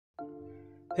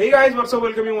Hey guys, what's up?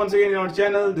 Welcome you once again in our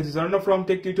channel. This is Arnav from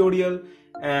Tech Tutorial,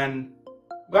 and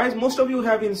guys, most of you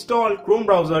have installed Chrome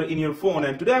browser in your phone,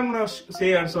 and today I'm gonna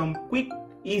share some quick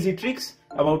easy tricks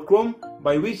about Chrome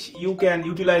by which you can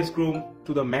utilize Chrome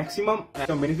to the maximum and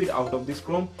some benefit out of this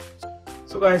Chrome.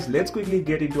 So guys, let's quickly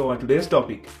get into our today's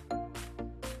topic.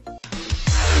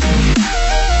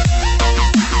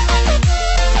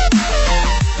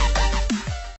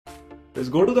 Let's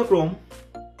go to the Chrome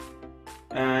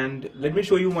and let me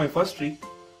show you my first trick.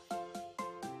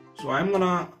 So I'm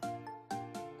gonna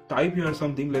type here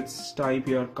something. Let's type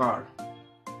here car.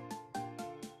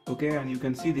 Okay, and you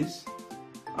can see this.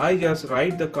 I just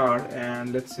write the car,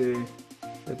 and let's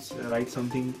write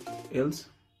something else.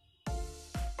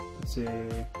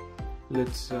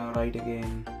 Let's write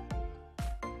again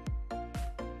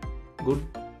good,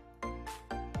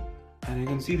 and you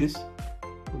can see this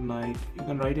good night. You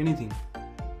can write anything.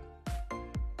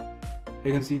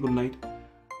 You can see good night.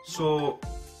 So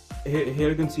here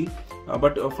you can see,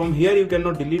 but from here you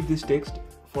cannot delete this text.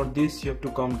 For this you have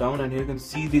to come down, and here you can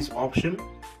see this option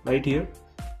right here.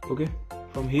 Okay,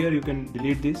 from here you can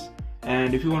delete this,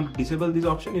 and if you want to disable this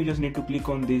option, you just need to click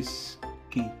on this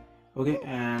key. Okay,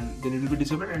 and then it will be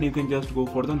disabled, and you can just go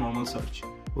for the normal search.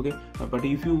 Okay, but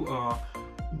if you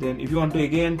want to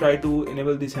again try to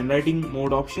enable this handwriting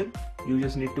mode option, you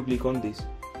just need to click on this.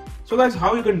 So guys,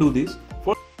 how you can do this?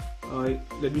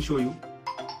 Let me show you.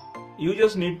 You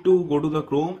just need to go to the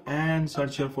Chrome and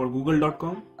search here for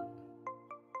google.com.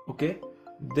 okay,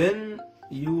 then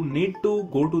you need to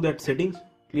go to that settings.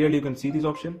 Clearly you can see this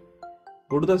option.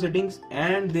 Go to the settings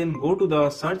and then go to the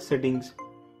search settings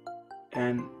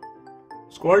and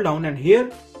scroll down, and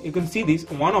here you can see this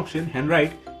one option,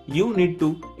 handwrite. You need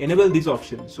to enable this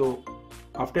option. So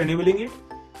after enabling it,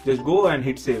 just go and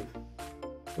hit save.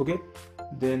 Okay,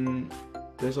 then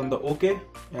press on the OK,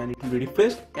 and it will be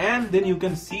refreshed, and then you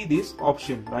can see this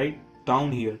option right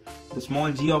down here, the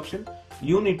small G option.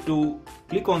 You need to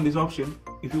click on this option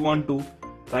if you want to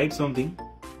write something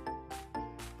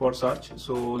for search.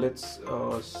 So let's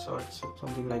search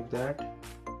something like that.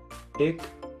 You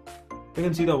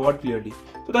can see the word clearly.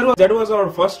 So that was our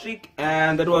first trick,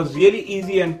 and that was really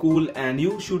easy and cool, and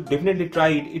you should definitely try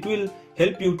it. It will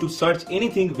help you to search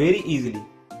anything very easily.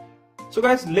 So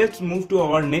guys, let's move to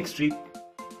our next trick.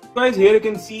 Guys, here you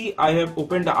can see I have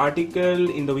opened the article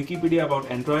in the Wikipedia about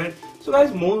Android. So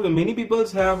guys, many people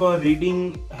have a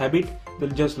reading habit. They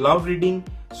just love reading.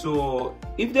 So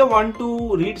if they want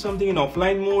to read something in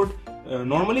offline mode,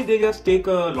 normally they just take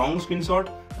a long screenshot,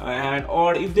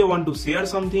 or if they want to share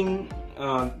something,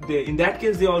 in that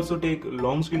case they also take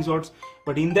long screenshots.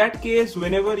 But in that case,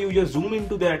 whenever you just zoom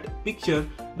into that picture,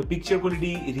 the picture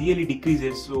quality really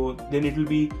decreases, so then it will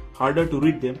be harder to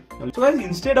read them. So guys,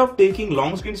 instead of taking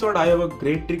long screenshot, I have a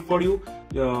great trick for you.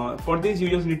 For this, you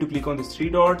just need to click on these three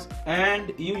dots,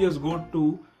 and you just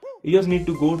need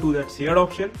to go to that shared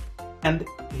option, and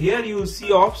here you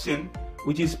see option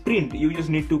which is print. You just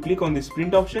need to click on this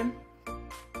print option,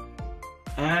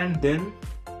 and then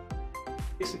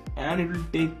it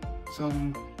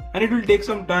will take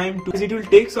some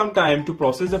time to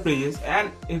process the pages,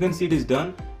 and you can see it is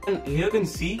done. And here you can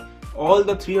see all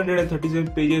the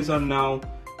 337 pages are now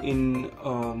in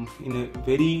a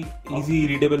very easy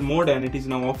readable mode, and it is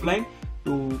now offline.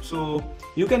 So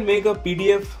you can make a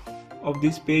PDF of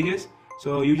these pages.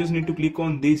 So you just need to click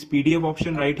on this PDF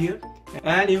option right here,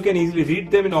 and you can easily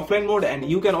read them in offline mode, and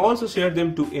you can also share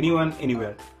them to anyone,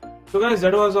 anywhere. So guys,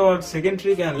 that was our second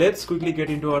trick, and let's quickly get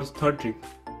into our third trick.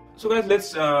 So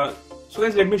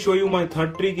guys, let me show you my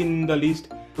third trick in the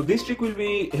list. So this trick will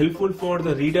be helpful for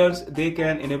the readers. They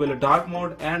can enable a dark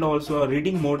mode and also a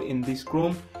reading mode in this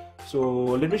Chrome. So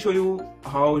let me show you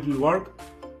how it will work.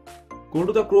 Go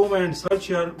to the Chrome and search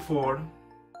here for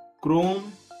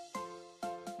Chrome,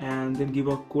 and then give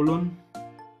a colon,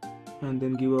 and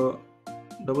then give a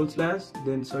double slash,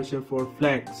 then search here for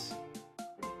flags,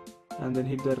 and then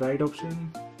hit the right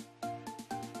option,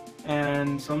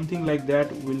 and something like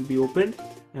that will be opened.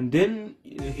 And then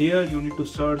here you need to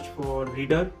search for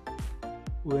reader.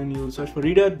 When you search for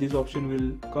reader, this option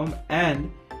will come,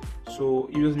 and so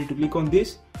you just need to click on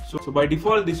this. So by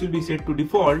default this will be set to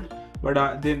default,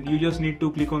 but then you just need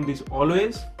to click on this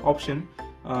always option,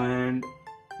 and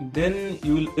then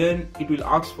it will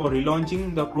ask for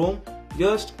relaunching the Chrome.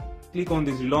 Just click on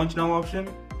this relaunch now option,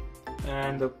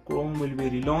 and the Chrome will be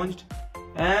relaunched.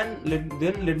 And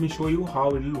let me show you how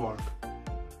it will work.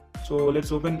 So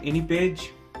let's open any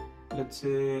page. Let's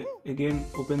say again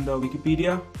open the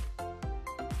Wikipedia.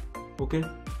 Okay,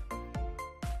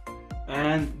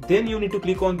 and then you need to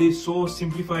click on this show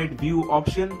simplified view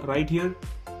option right here.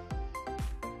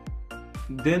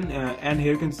 then and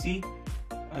here you can see,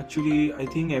 actually I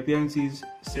think appearance is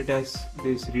set as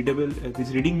this readable,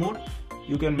 this reading mode.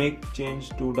 You can make change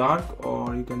to dark,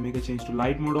 or you can make a change to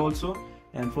light mode also.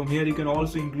 And from here you can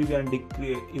also increase and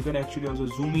decrease. You can actually also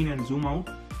zoom in and zoom out,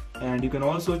 and you can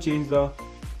also change the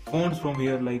fonts from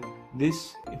here like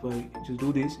this. If I just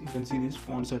do this, you can see these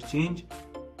fonts are changed.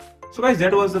 So guys,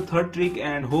 that was the third trick,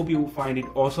 and hope you find it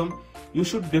awesome. You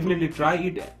should definitely try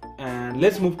it. And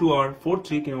let's move to our fourth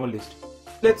trick in our list.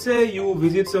 Let's say you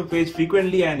visit some page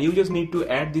frequently and you just need to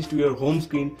add this to your home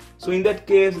screen. So in that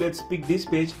case, let's pick this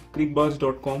page,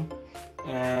 crickbuzz.com,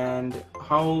 and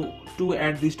how to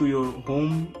add this to your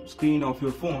home screen of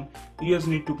your phone. You just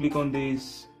need to click on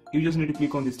this. You just need to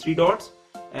click on these three dots,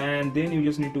 and then you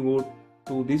just need to go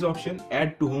to this option,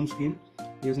 add to home screen.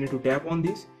 You just need to tap on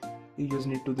this. You just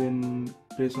need to then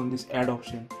press on this add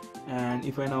option. And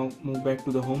if I now move back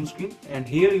to the home screen, and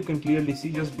here you can clearly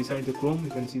see just beside the Chrome, you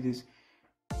can see this.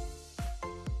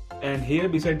 And here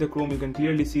beside the Chrome, you can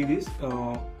clearly see this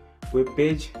web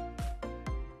page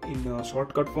in a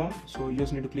shortcut form. So you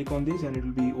just need to click on this and it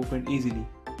will be opened easily.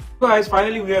 So guys,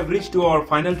 finally we have reached to our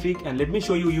final trick, and let me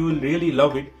show you. You will really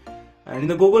love it. And in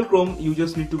the Google Chrome, you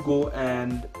just need to go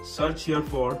and search here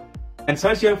for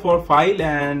file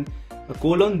and a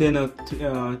colon, then a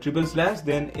triple slash,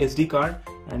 then SD card,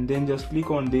 and then just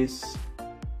click on this.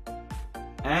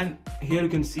 And here you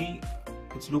can see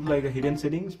it's look like a hidden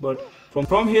settings, but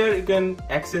from here you can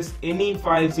access any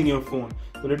files in your phone.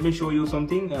 So let me show you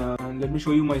something, and let me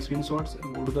show you my screenshots.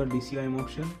 Go to the DCIM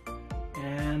option,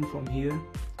 and from here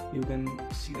you can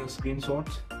see the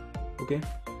screenshots. Okay,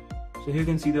 so here you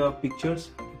can see the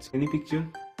pictures. It's any picture,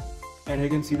 and here you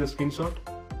can see the screenshot,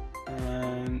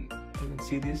 and you can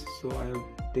see this. So I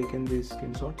have taken this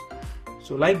screenshot.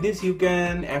 So like this, you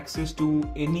can access to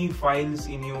any files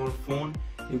in your phone.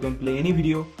 You can play any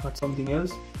video or something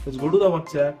else. Let's go to the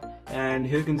WhatsApp, and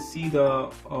here you can see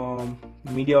the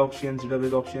media options,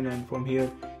 database option, and from here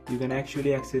you can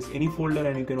actually access any folder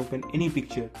and you can open any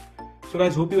picture. So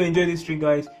guys, hope you enjoy this trick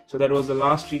guys. So that was the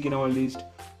last trick in our list.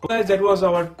 So guys, that was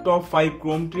our top 5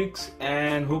 Chrome tricks,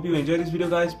 and hope you enjoy this video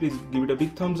guys. Please give it a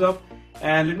big thumbs up,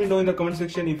 and let me know in the comment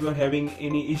section if you are having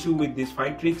any issue with these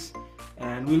 5 tricks,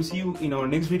 and we'll see you in our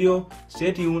next video.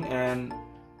 Stay tuned, and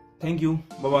thank you.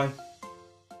 Bye bye.